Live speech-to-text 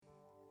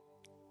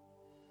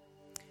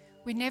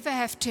We never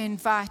have to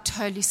invite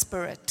Holy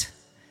Spirit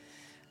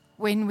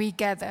when we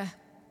gather,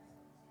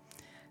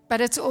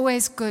 but it's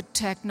always good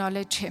to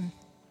acknowledge him.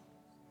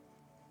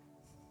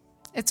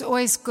 It's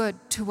always good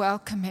to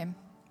welcome him.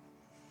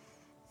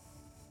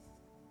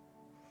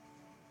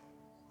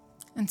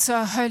 And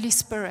so, Holy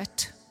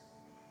Spirit,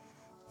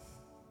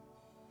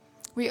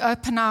 we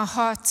open our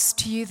hearts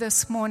to you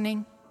this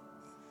morning.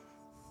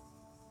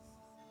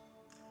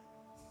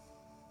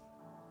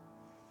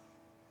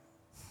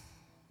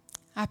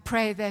 I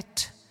pray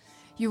that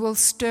you will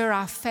stir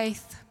our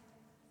faith,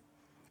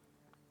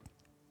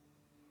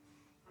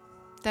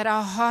 that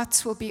our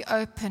hearts will be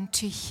open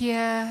to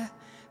hear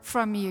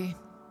from you.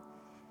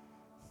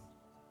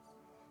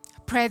 I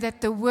pray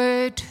that the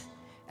word,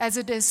 as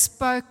it is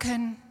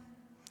spoken,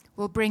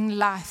 will bring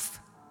life,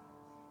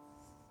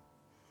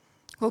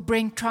 will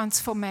bring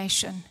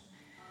transformation.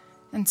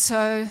 And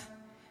so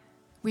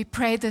we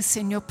pray this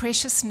in your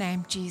precious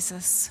name,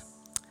 Jesus.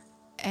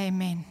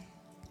 Amen.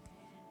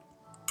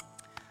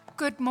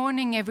 Good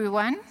morning,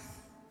 everyone.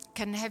 You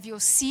can have your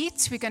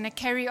seats. We're going to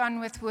carry on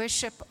with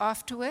worship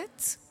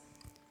afterwards.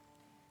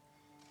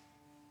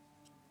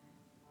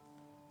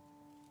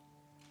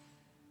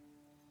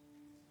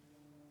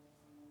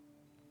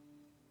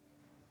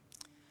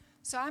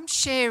 So I'm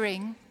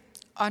sharing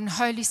on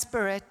Holy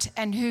Spirit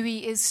and who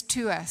he is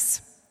to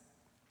us.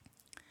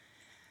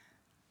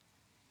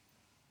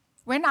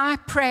 When I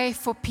pray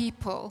for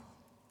people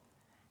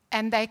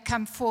and they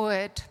come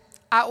forward,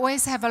 I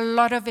always have a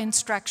lot of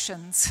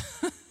instructions.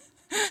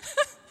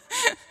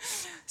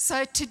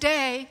 So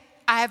today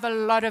I have a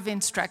lot of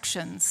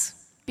instructions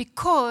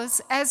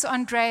because, as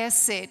Andrea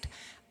said,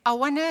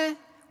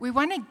 we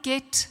want to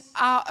get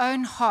our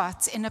own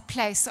hearts in a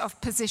place of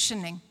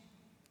positioning,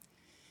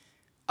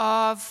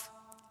 of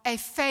a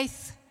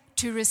faith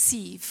to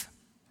receive.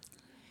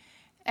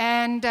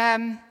 And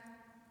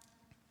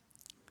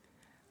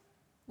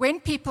when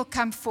people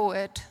come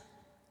forward,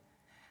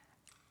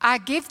 I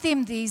give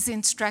them these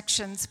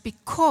instructions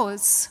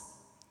because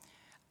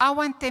I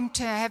want them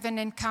to have an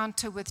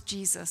encounter with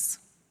Jesus.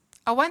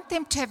 I want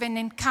them to have an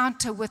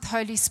encounter with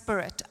Holy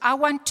Spirit. I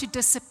want to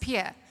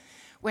disappear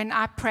when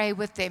I pray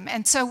with them.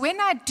 And so when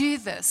I do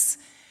this,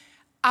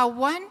 I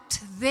want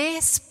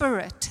their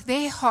spirit,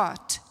 their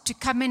heart, to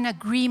come in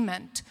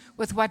agreement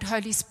with what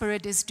Holy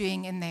Spirit is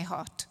doing in their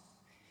heart.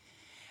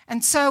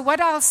 And so what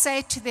I'll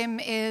say to them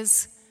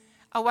is,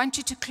 I want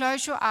you to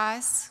close your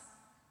eyes.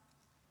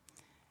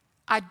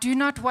 I do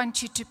not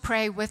want you to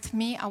pray with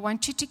me. I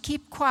want you to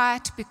keep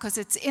quiet because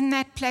it's in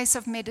that place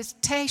of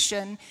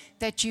meditation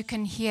that you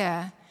can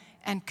hear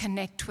and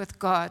connect with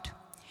God.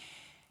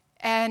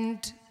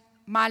 And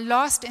my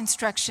last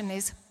instruction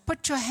is,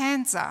 put your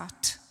hands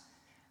out,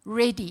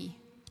 ready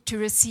to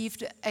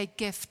receive a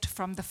gift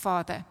from the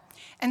Father.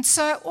 And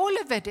so all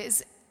of it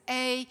is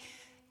an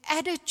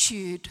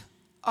attitude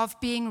of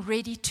being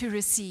ready to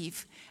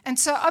receive. And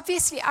so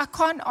obviously I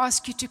can't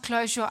ask you to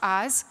close your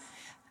eyes.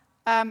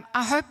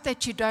 I hope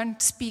that you don't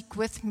speak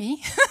with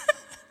me.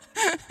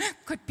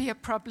 Could be a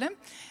problem.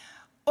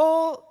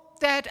 Or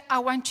that I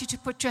want you to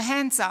put your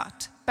hands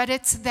out. But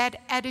it's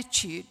that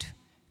attitude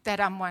that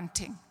I'm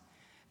wanting.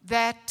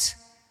 That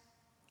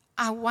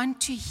I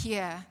want to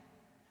hear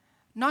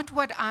not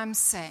what I'm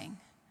saying,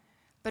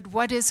 but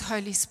what is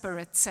Holy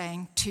Spirit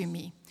saying to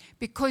me?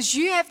 Because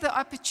you have the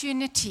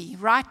opportunity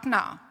right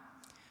now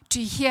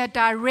to hear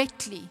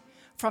directly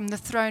from the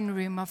throne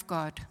room of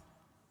God.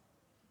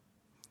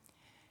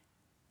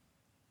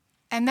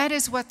 And that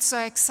is what's so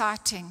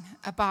exciting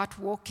about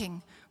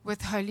walking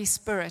with Holy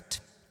Spirit.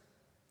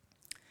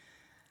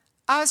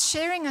 I was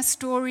sharing a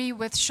story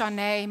with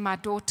Cronje, my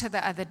daughter,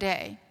 the other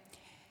day.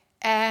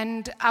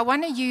 And I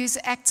want to use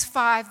Acts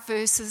 5,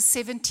 verses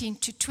 17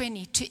 to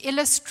 20 to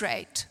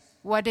illustrate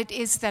what it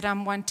is that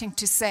I'm wanting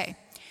to say.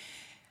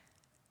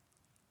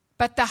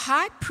 But the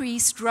high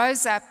priest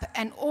rose up,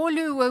 and all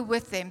who were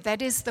with him,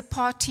 that is the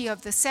party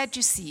of the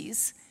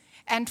Sadducees,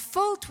 and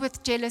filled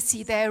with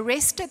jealousy, they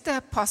arrested the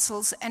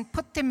apostles and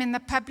put them in the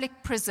public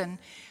prison.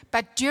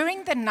 But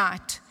during the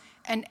night,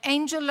 an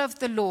angel of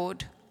the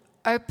Lord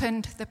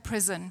opened the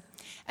prison.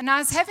 And I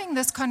was having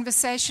this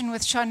conversation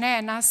with Cronje,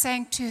 and I was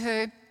saying to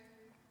her,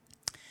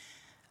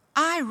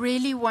 I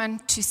really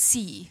want to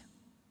see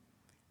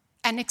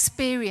and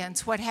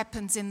experience what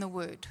happens in the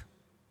Word.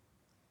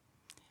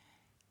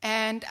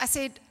 And I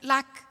said,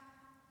 like,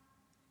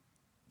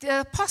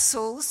 the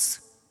apostles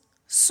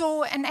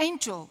saw an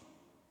angel.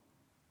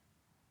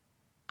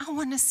 I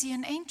want to see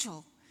an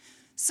angel.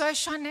 So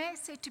Cronje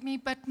said to me,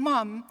 but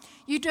Mom,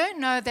 you don't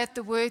know that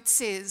the Word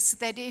says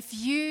that if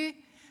you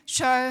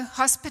show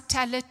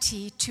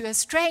hospitality to a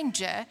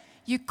stranger,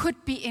 you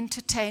could be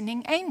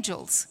entertaining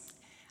angels.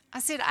 I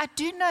said, I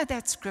do know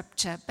that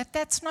scripture, but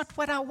that's not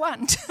what I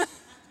want.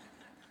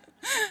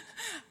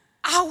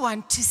 I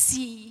want to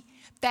see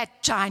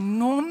that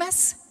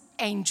ginormous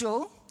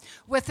angel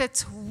with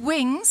its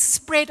wings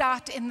spread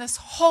out in this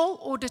whole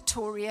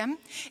auditorium,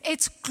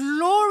 its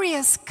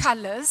glorious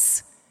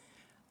colors.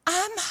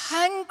 I'm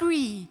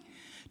hungry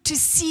to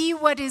see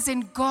what is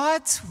in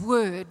God's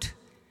word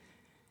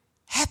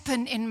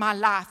happen in my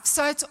life.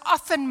 So it's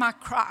often my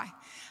cry.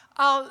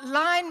 I'll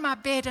lie in my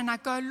bed and I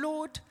go,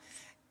 Lord,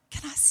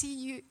 can I see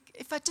you?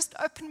 If I just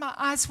open my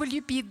eyes, will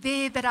you be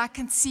there that I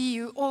can see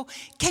you? Or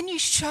can you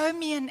show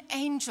me an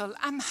angel?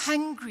 I'm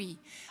hungry.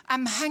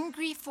 I'm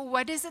hungry for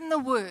what is in the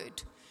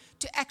Word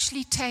to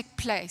actually take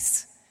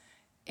place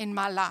in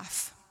my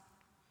life.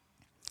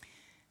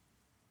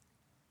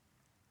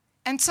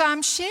 And so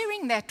I'm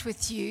sharing that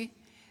with you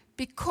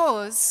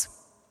because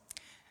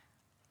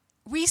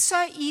we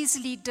so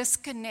easily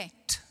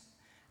disconnect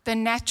the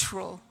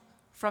natural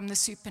from the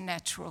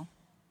supernatural.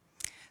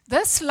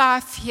 This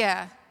life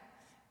here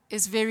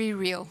is very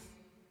real.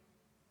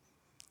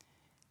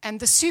 And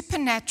the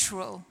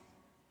supernatural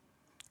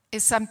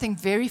is something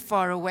very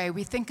far away.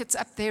 We think it's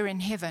up there in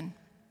heaven.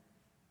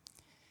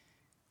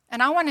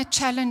 And I want to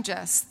challenge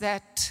us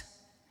that,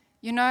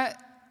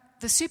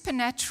 the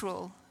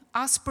supernatural,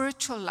 our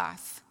spiritual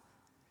life,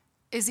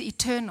 is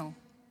eternal.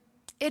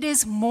 It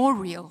is more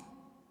real.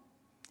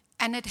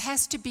 And it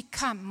has to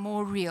become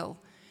more real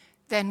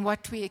than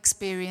what we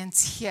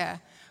experience here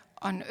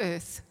on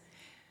earth.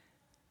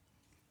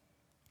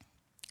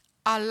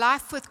 Our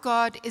life with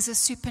God is a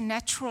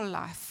supernatural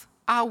life.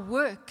 Our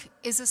work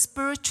is a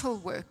spiritual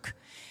work.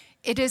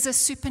 It is a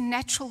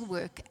supernatural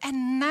work.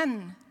 And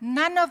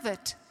none of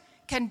it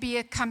can be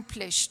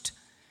accomplished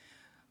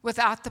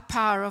without the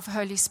power of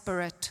Holy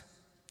Spirit.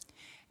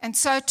 And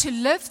so to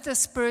live the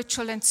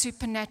spiritual and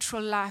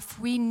supernatural life,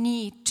 we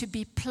need to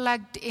be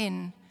plugged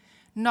in,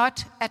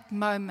 not at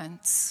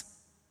moments,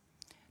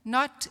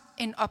 not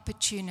in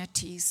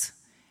opportunities.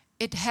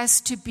 It has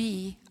to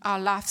be our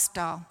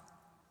lifestyle.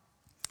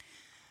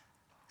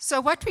 So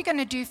what we're going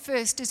to do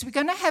first is we're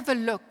going to have a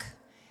look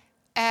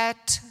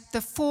at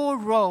the 4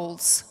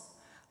 roles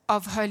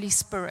of Holy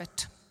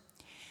Spirit.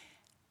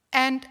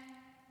 And,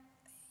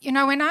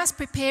 when I was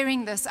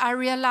preparing this, I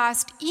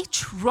realized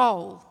each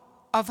role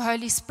of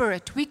Holy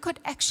Spirit, we could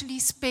actually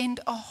spend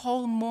a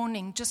whole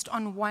morning just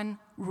on one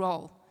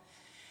role.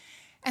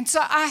 And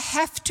so I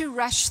have to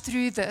rush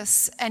through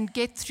this and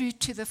get through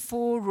to the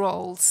 4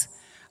 roles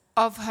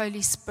of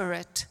Holy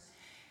Spirit.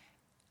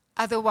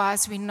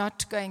 Otherwise, we're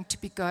not going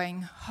to be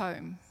going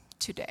home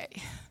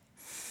today.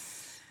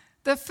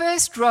 The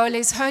first role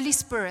is Holy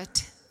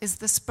Spirit is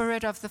the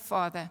Spirit of the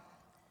Father.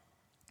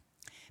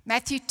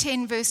 Matthew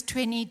 10, verse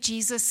 20,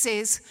 Jesus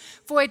says,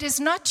 "For it is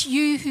not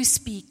you who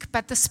speak,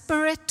 but the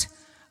Spirit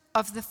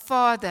of the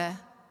Father,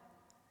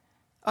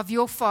 of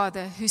your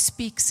Father, who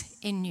speaks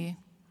in you."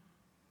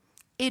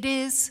 It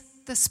is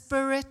the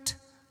Spirit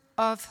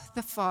of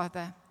the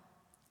Father.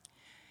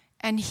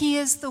 And He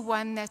is the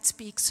one that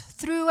speaks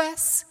through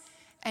us,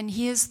 and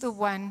He is the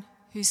one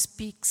who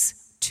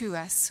speaks to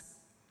us.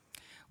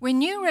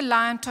 When you're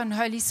reliant on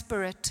Holy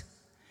Spirit,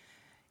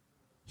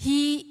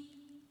 He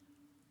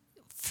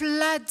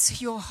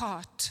floods your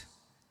heart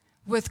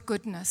with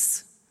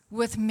goodness,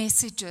 with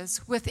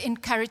messages, with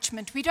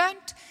encouragement.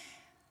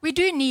 We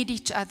do need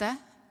each other,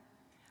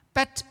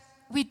 but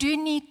we do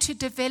need to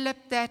develop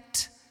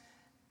that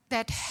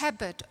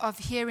habit of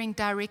hearing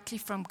directly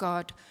from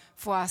God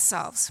for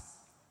ourselves.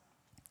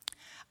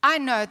 I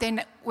know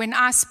then when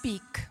I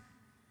speak,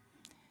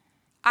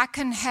 I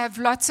can have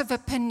lots of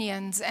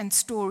opinions and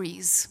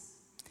stories.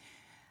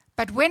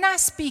 But when I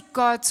speak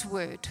God's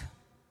word,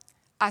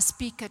 I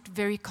speak it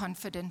very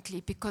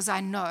confidently because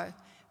I know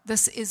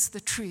this is the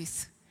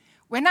truth.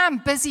 When I'm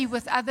busy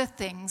with other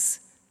things,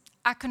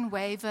 I can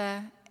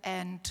waver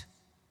and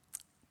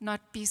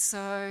not be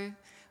so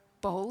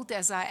bold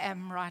as I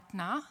am right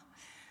now.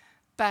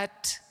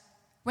 But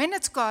when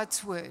it's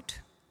God's word,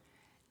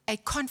 a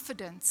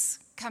confidence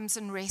comes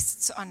and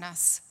rests on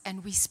us,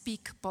 and we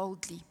speak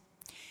boldly.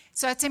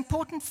 So it's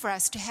important for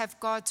us to have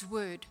God's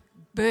word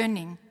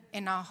burning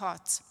in our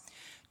hearts.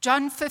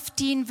 John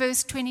 15,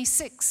 verse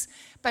 26,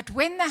 "But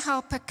when the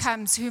Helper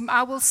comes, whom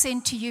I will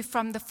send to you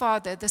from the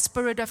Father, the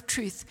Spirit of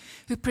truth,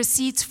 who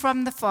proceeds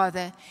from the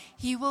Father,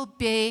 He will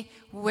bear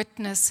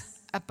witness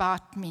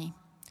about me."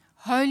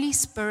 Holy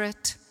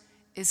Spirit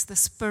is the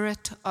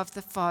Spirit of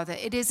the Father.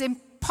 It is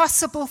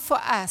impossible for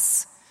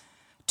us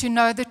to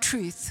know the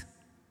truth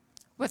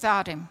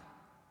without Him.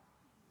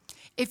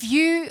 If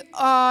you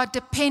are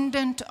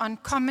dependent on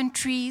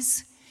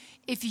commentaries,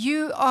 if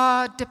you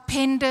are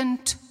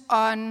dependent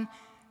on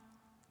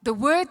the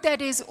word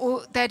that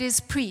is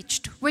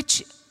preached,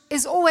 which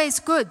is always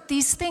good,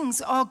 these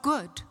things are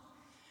good.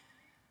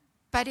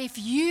 But if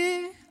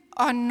you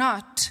are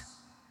not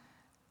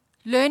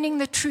learning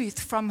the truth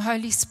from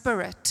Holy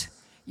Spirit,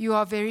 you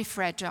are very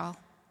fragile.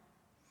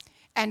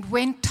 And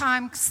when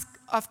times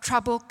of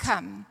trouble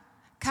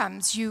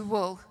comes, you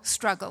will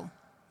struggle.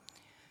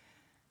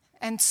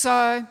 And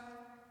so,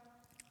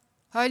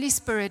 Holy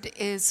Spirit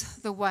is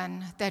the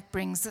one that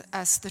brings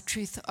us the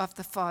truth of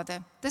the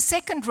Father. The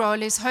second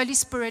role is Holy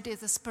Spirit is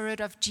the Spirit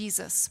of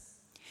Jesus.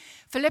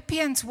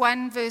 Philippians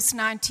 1 verse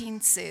 19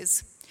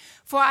 says,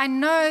 "For I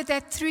know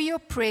that through your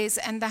prayers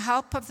and the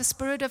help of the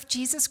Spirit of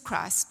Jesus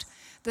Christ,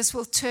 this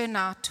will turn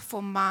out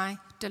for my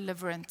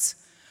deliverance."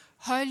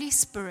 Holy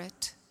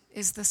Spirit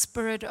is the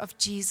Spirit of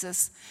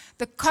Jesus.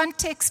 The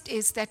context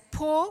is that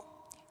Paul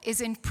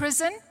is in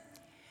prison,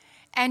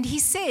 and he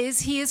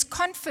says he is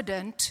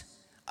confident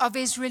of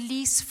his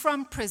release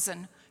from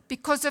prison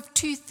because of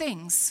two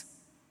things.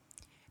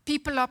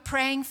 People are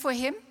praying for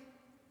him,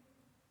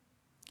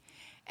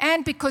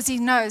 and because he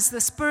knows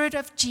the Spirit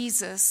of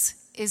Jesus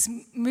is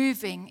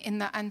moving in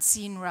the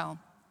unseen realm.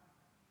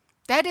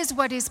 That is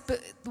what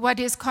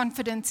his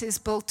confidence is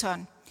built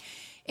on.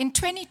 In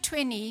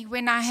 2020,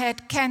 when I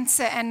had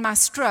cancer and my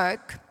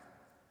stroke,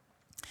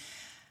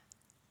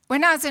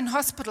 when I was in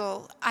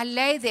hospital, I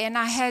lay there and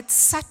I had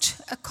such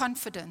a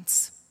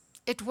confidence.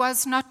 It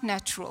was not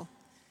natural.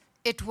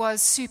 It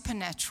was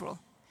supernatural.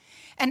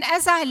 And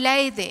as I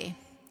lay there,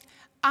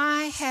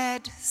 I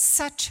had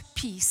such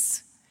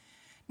peace.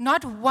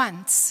 Not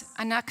once,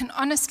 and I can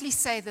honestly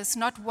say this,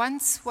 not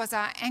once was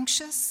I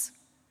anxious.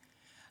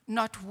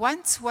 Not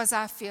once was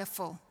I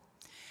fearful.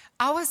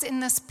 I was in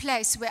this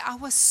place where I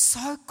was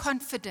so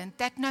confident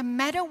that no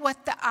matter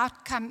what the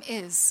outcome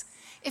is,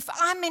 if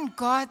I'm in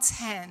God's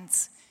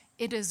hands,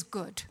 it is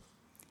good.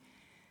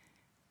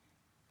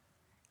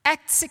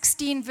 Acts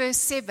 16 verse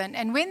 7,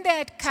 and when they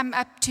had come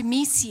up to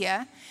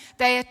Mysia,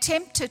 they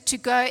attempted to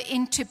go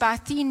into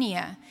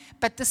Bithynia,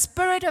 but the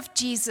Spirit of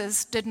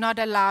Jesus did not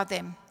allow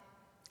them.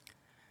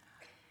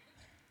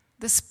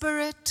 The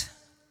Spirit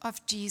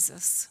of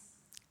Jesus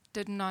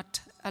did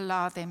not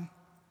allow them.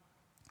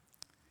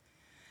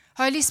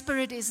 Holy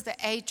Spirit is the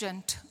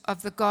agent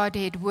of the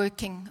Godhead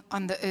working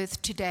on the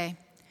earth today.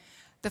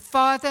 The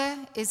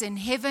Father is in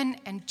heaven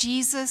and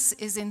Jesus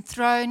is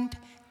enthroned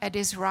at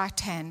his right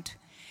hand.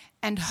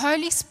 And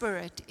Holy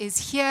Spirit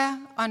is here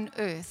on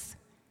earth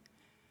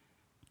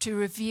to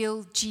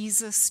reveal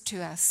Jesus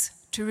to us,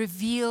 to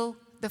reveal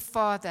the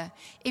Father.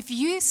 If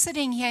you're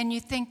sitting here and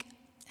you think,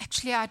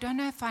 actually, I don't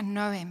know if I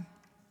know him.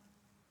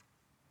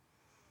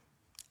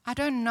 I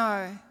don't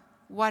know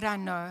what I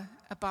know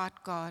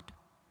about God.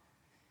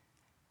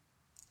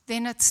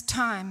 Then it's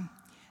time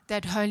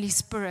that Holy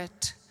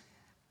Spirit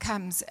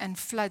comes and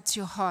floods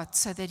your heart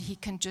so that he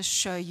can just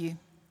show you.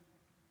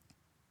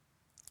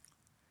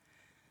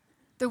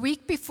 The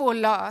week before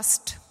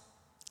last,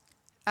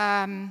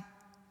 I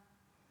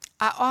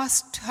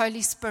asked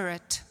Holy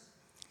Spirit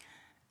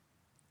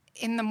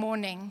in the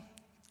morning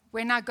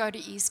when I go to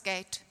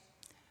Eastgate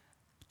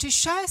to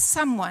show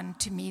someone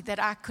to me that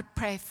I could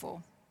pray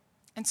for.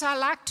 And so I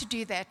like to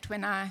do that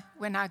when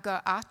I go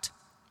out.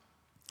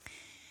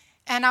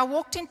 And I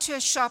walked into a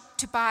shop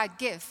to buy a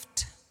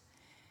gift.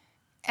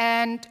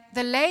 And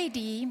the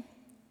lady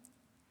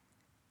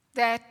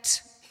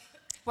that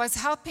was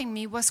helping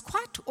me was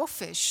quite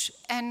offish.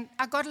 And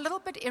I got a little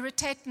bit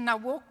irritated and I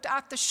walked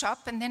out the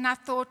shop. And then I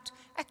thought,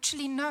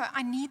 actually, no,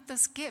 I need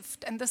this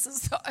gift. And this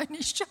is the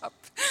only shop.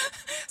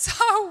 So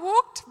I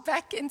walked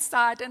back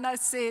inside and I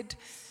said,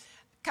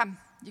 come,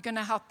 you're going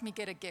to help me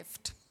get a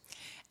gift.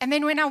 And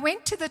then when I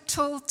went to the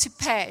till to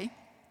pay,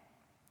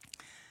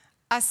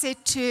 I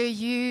said to her,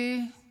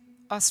 you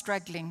are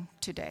struggling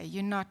today.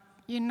 You're not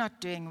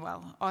doing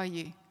well, are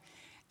you?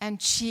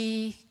 And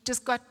she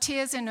just got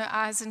tears in her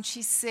eyes and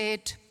she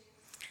said,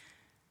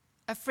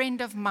 a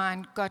friend of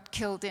mine got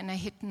killed in a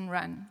hit and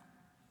run.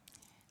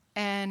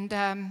 And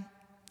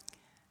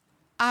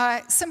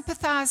I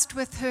sympathized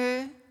with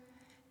her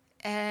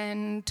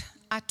and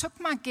I took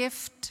my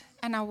gift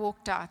and I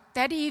walked out.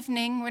 That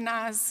evening when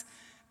I was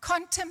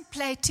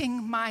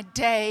contemplating my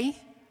day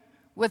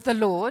with the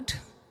Lord,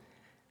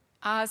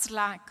 I was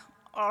like,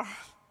 oh,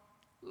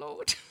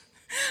 Lord,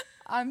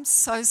 I'm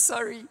so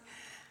sorry.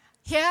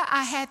 Here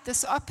I had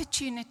this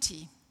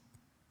opportunity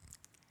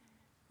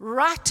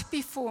right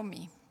before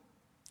me,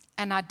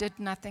 and I did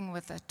nothing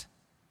with it.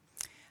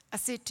 I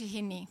said to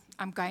Henny,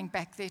 I'm going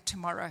back there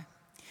tomorrow.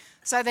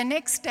 So the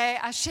next day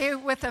I share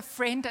with a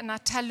friend and I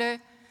tell her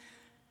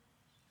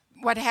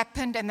what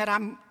happened and that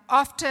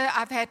after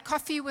I've had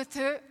coffee with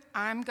her,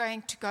 I'm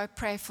going to go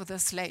pray for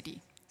this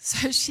lady.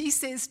 So she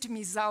says to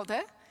me,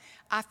 Zelda,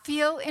 I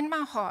feel in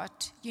my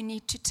heart you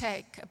need to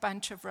take a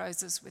bunch of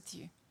roses with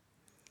you.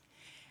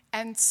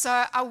 And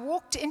so I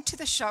walked into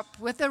the shop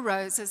with the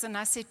roses and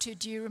I said to her,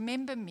 do you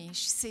remember me?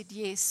 She said,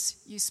 yes,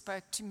 you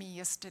spoke to me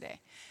yesterday.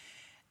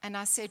 And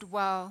I said,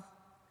 well,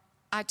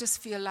 I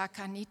just feel like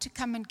I need to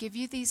come and give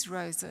you these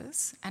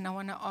roses and I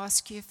want to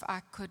ask you if I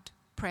could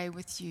pray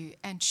with you.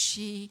 And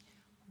she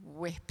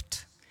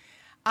wept.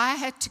 I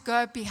had to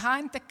go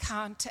behind the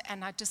counter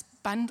and I just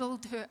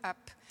bundled her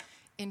up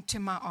into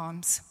my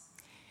arms.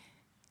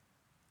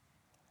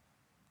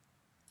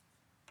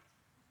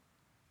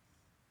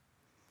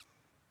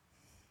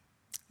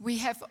 We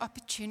have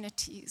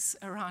opportunities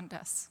around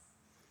us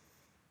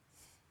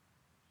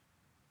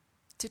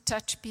to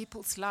touch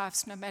people's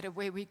lives no matter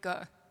where we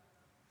go.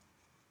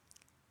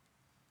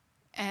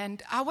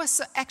 And I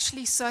was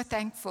actually so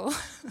thankful.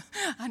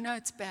 I know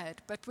it's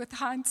bad, but with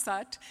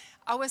hindsight,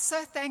 I was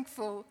so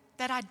thankful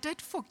that I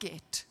did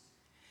forget.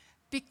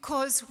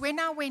 Because when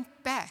I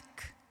went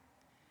back,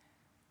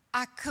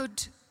 I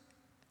could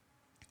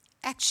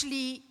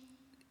actually,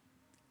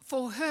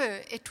 for her,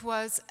 it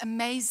was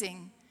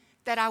amazing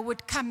that I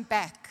would come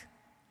back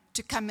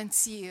to come and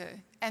see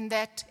her, and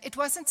that it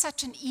wasn't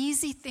such an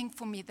easy thing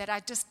for me that I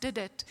just did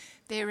it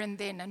there and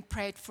then and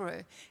prayed for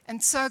her.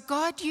 And so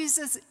God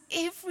uses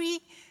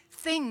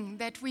everything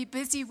that we're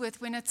busy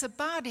with when it's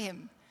about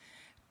him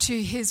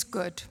to his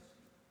good.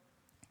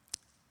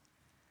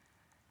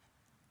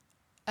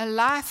 A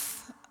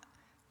life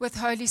with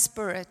Holy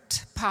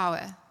Spirit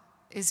power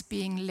is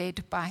being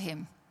led by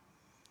him.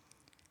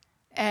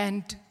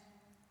 And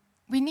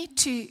we need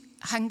to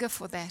hunger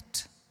for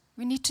that.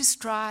 We need to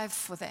strive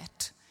for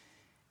that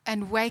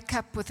and wake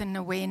up with an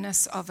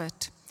awareness of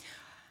it.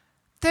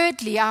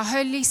 Thirdly, our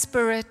Holy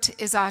Spirit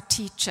is our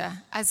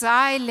teacher.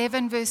 Isaiah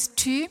 11 verse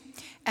 2,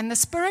 and the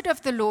Spirit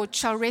of the Lord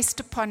shall rest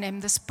upon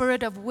him, the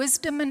Spirit of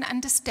wisdom and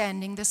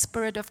understanding, the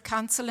Spirit of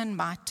counsel and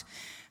might,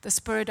 the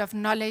Spirit of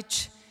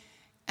knowledge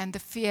and the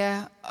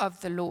fear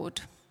of the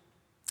Lord.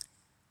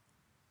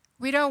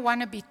 We don't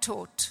want to be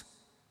taught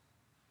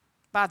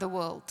by the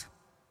world.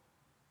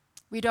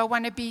 We don't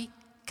want to be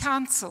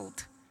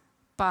counseled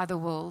by the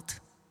world.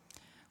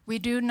 We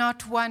do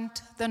not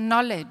want the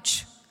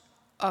knowledge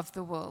of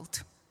the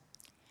world.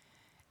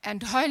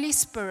 And Holy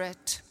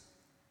Spirit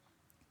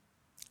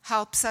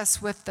helps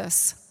us with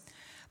this.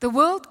 The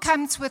world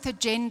comes with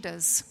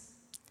agendas.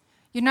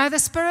 You know, the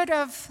spirit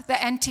of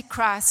the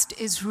Antichrist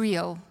is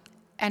real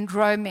and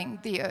roaming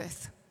the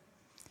earth.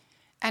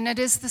 And it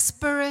is the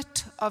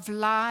spirit of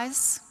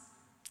lies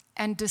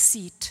and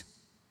deceit.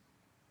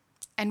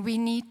 And we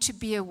need to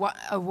be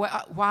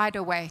wide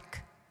awake.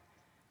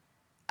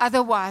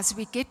 Otherwise,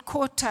 we get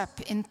caught up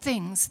in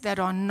things that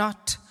are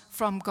not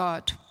from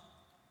God.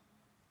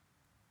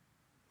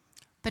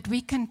 But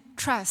we can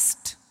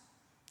trust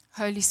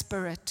Holy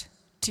Spirit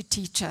to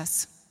teach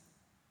us.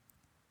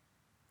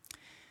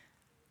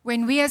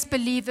 When we as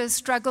believers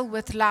struggle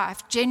with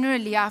life,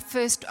 generally our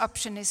first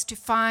option is to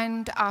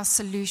find our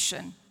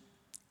solution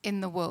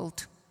in the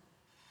world.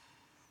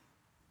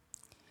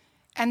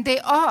 And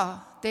there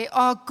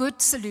are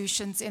good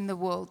solutions in the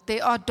world.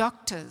 There are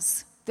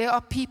doctors. There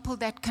are people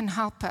that can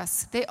help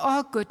us. There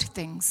are good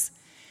things.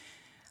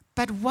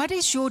 But what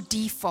is your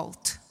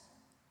default?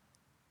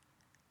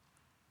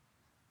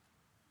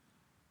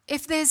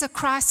 If there's a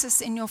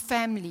crisis in your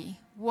family,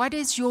 what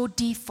is your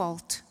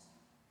default?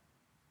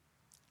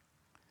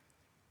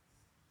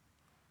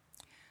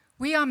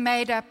 We are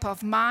made up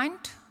of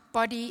mind,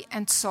 body,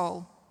 and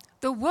soul.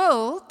 The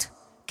world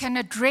can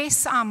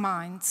address our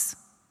minds.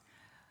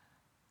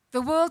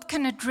 The world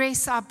can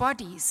address our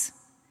bodies.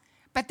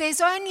 But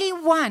there's only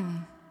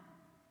one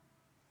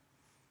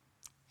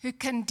who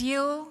can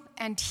deal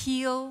and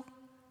heal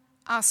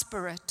our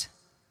spirit,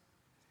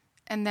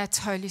 and that's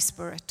Holy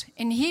Spirit.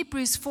 In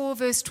Hebrews 4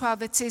 verse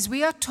 12 it says,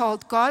 we are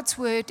told God's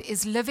word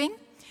is living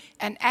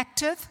and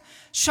active,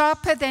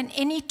 sharper than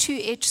any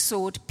two-edged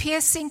sword,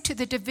 piercing to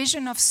the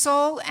division of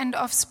soul and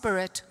of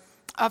spirit,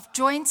 of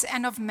joints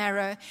and of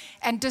marrow,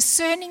 and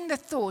discerning the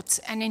thoughts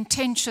and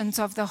intentions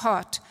of the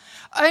heart.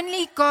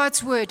 Only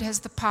God's word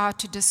has the power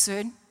to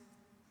discern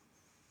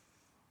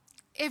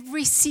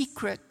every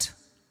secret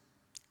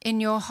in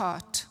your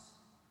heart.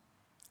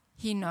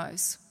 He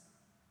knows.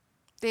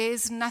 There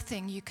is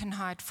nothing you can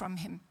hide from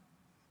him.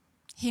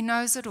 He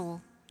knows it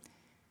all.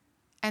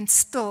 And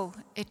still,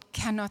 it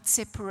cannot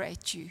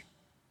separate you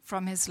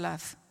from his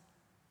love.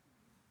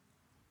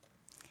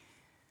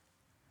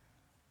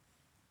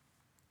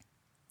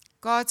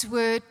 God's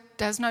word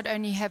does not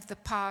only have the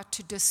power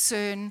to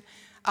discern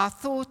our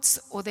thoughts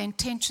or the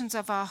intentions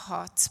of our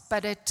hearts,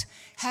 but it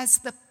has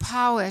the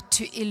power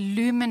to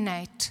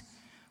illuminate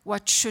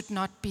what should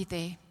not be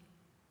there.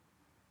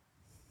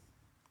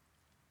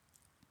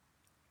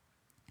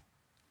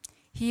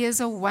 He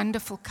is a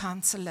wonderful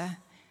counselor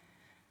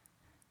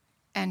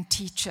and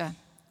teacher.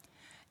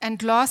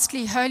 And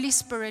lastly, Holy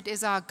Spirit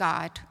is our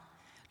guide.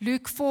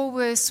 Luke 4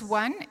 verse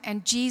 1,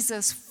 and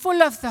Jesus,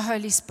 full of the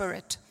Holy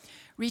Spirit,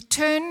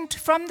 returned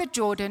from the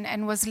Jordan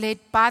and was led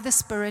by the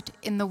Spirit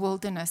in the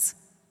wilderness.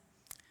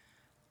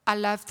 I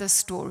love this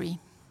story.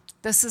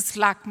 This is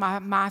like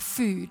my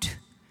food,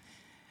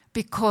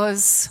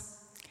 because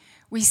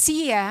we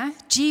see here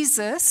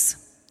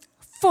Jesus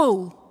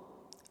full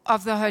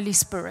of the Holy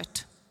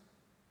Spirit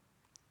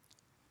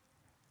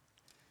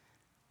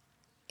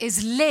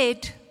is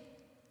led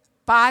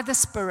by the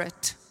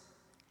Spirit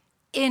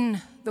in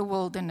the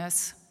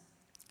wilderness,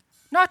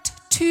 not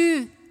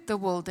to the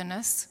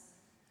wilderness.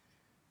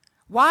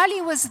 While he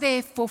was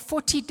there for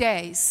 40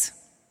 days,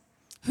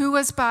 who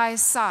was by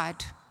his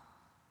side?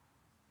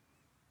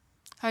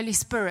 Holy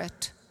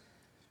Spirit.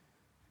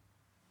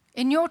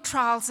 In your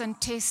trials and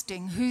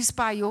testing, who's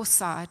by your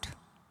side?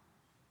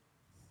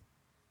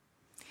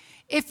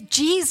 If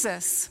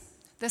Jesus,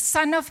 the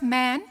Son of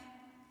Man,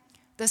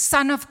 the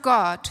Son of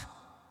God,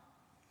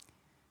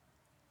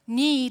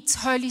 needs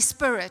Holy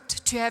Spirit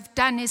to have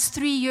done his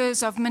 3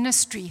 years of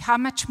ministry, how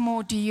much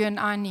more do you and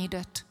I need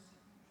it?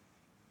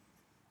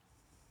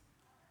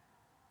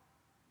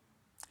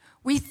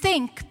 We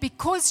think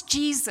because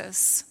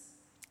Jesus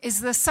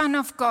is the Son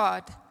of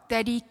God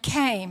that he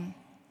came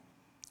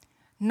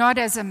not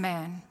as a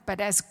man but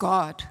as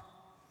God.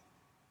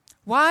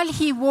 While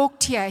he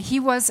walked here, he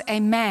was a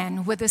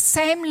man with the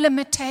same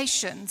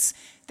limitations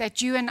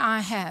that you and I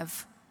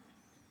have.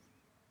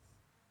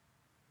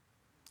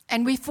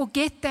 And we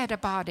forget that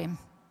about him.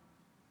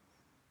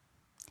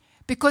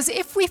 Because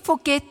if we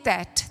forget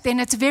that, then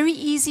it's very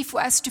easy for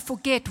us to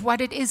forget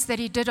what it is that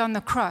he did on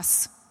the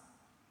cross.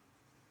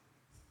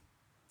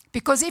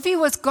 Because if he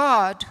was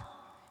God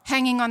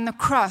hanging on the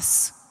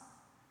cross,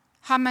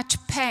 how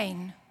much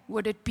pain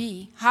would it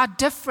be? How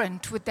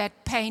different would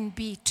that pain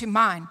be to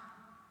mine?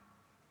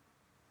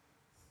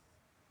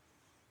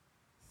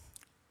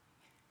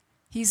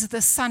 He's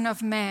the Son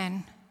of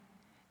Man,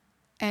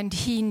 and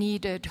he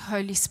needed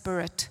Holy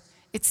Spirit.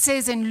 It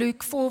says in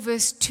Luke 4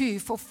 verse 2,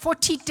 for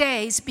 40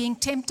 days being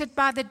tempted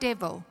by the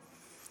devil,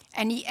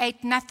 and he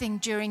ate nothing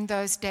during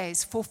those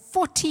days. For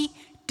 40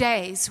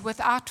 days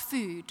without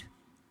food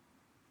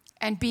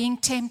and being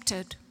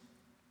tempted,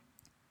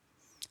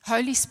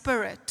 Holy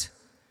Spirit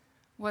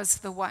was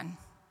the one.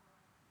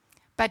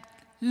 But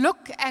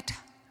look at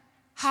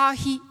how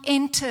he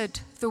entered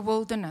the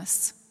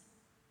wilderness,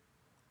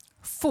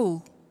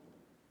 full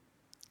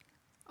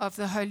of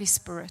the Holy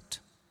Spirit.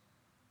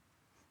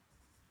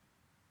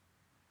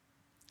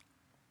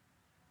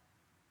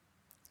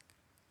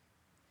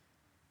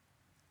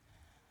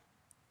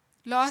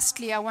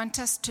 Lastly, I want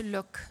us to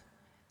look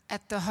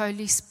at the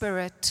Holy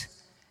Spirit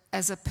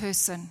as a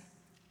person.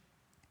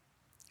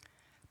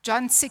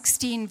 John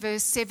 16,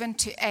 verse 7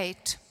 to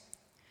 8.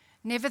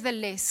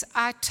 Nevertheless,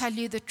 I tell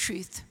you the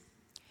truth.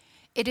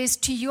 It is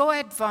to your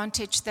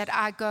advantage that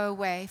I go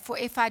away, for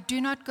if I do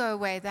not go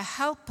away, the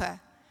Helper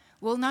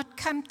will not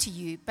come to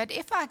you. But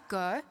if I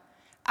go,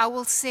 I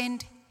will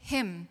send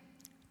him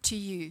to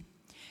you.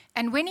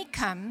 And when he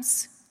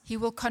comes, he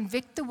will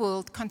convict the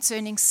world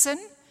concerning sin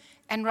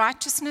and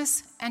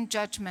righteousness and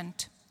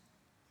judgment.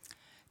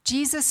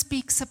 Jesus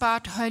speaks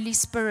about Holy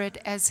Spirit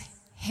as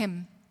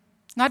him,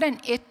 not an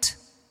it.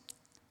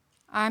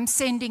 I'm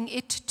sending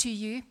it to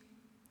you.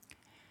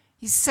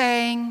 He's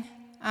saying,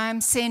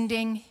 I'm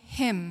sending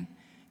him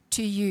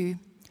to you.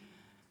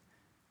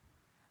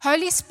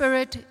 Holy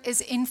Spirit is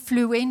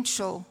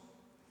influential,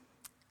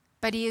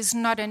 but he is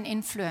not an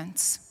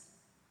influence.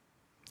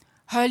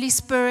 Holy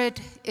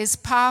Spirit is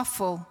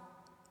powerful,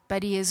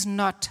 but he is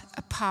not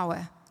a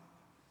power.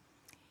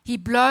 He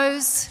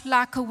blows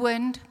like a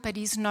wind, but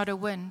he's not a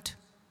wind.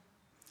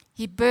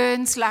 He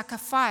burns like a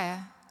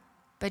fire,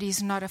 but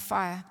he's not a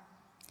fire.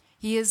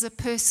 He is a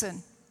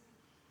person.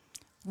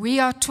 We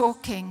are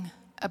talking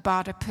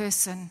about a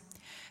person.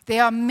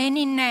 There are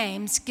many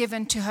names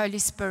given to Holy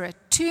Spirit,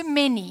 too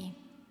many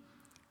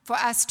for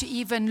us to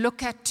even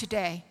look at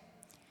today.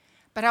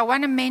 But I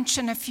want to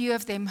mention a few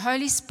of them.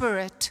 Holy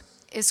Spirit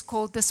is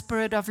called the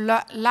Spirit of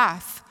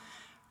life,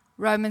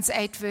 Romans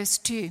 8 verse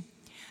 2.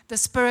 The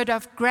Spirit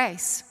of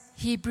grace,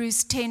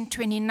 Hebrews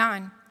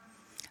 10:29.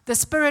 The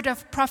Spirit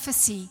of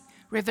prophecy,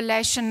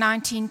 Revelation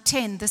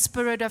 19:10. The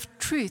Spirit of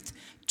truth,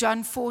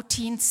 John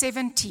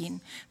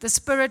 14:17. The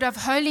Spirit of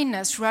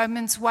holiness,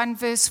 Romans 1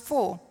 verse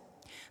 4.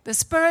 The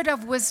Spirit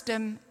of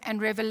wisdom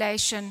and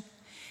revelation,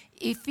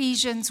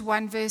 Ephesians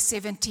 1 verse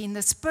 17.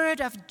 The Spirit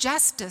of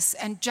justice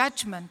and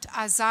judgment,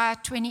 Isaiah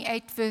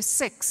 28 verse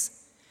 6.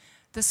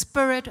 The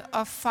Spirit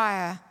of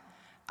fire,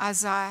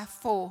 Isaiah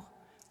 4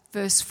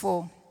 verse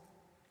 4.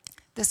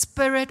 The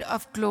Spirit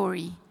of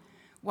glory,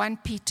 1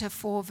 Peter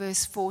 4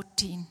 verse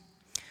 14.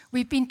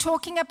 We've been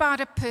talking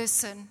about a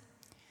person,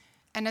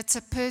 and it's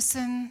a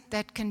person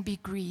that can be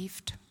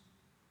grieved,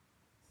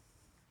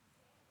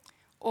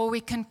 or we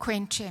can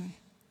quench him.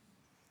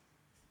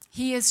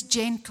 He is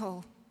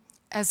gentle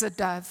as a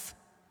dove.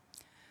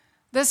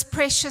 This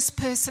precious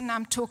person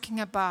I'm talking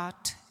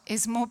about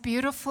is more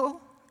beautiful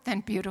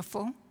than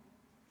beautiful,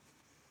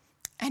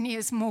 and he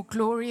is more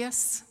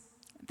glorious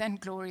than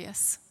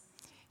glorious.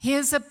 He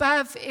is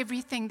above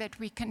everything that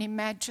we can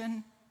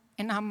imagine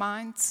in our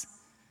minds.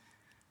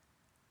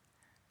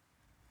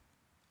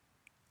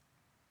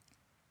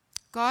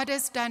 God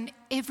has done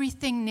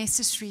everything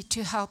necessary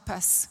to help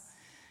us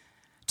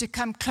to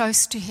come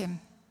close to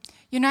him.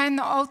 You know, in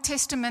the Old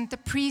Testament, the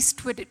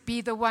priest would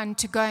be the one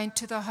to go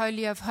into the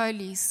Holy of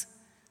Holies.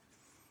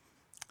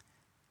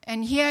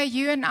 And here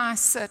you and I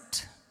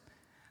sit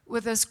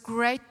with this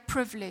great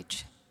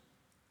privilege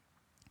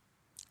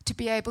to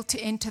be able to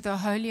enter the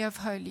Holy of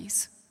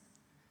Holies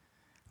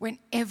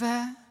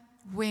whenever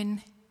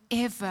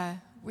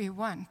we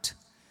want,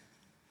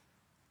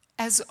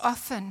 as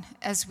often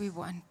as we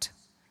want.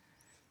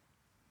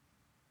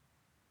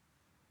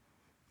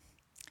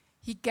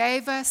 He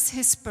gave us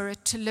his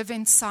Spirit to live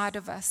inside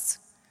of us.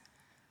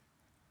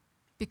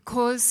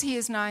 Because he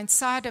is now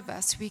inside of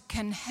us, we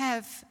can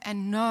have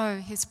and know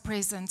his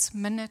presence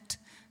minute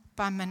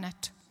by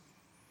minute.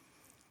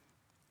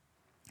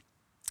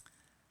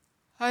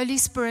 Holy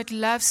Spirit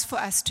loves for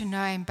us to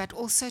know him, but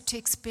also to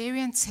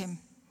experience him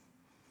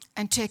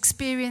and to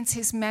experience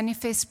his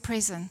manifest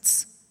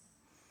presence.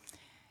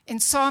 In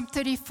Psalm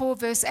 34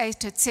 verse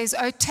 8 it says,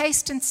 "Oh,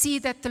 taste and see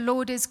that the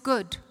Lord is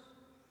good.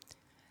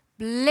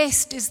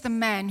 Blessed is the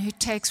man who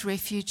takes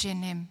refuge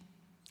in him."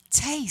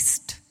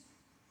 Taste.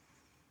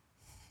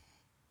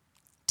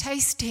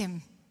 taste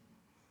him.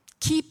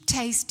 Keep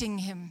tasting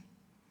him.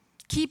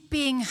 Keep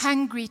being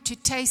hungry to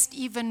taste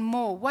even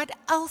more. What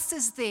else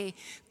is there,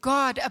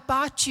 God,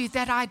 about you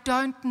that I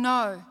don't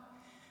know?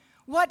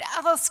 What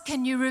else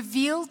can you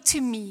reveal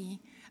to me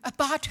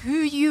about who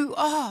you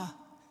are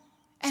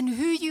and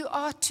who you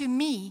are to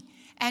me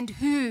and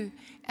who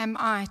am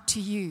I to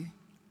you?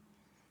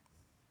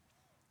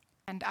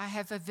 And I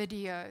have a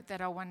video that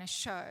I want to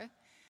show.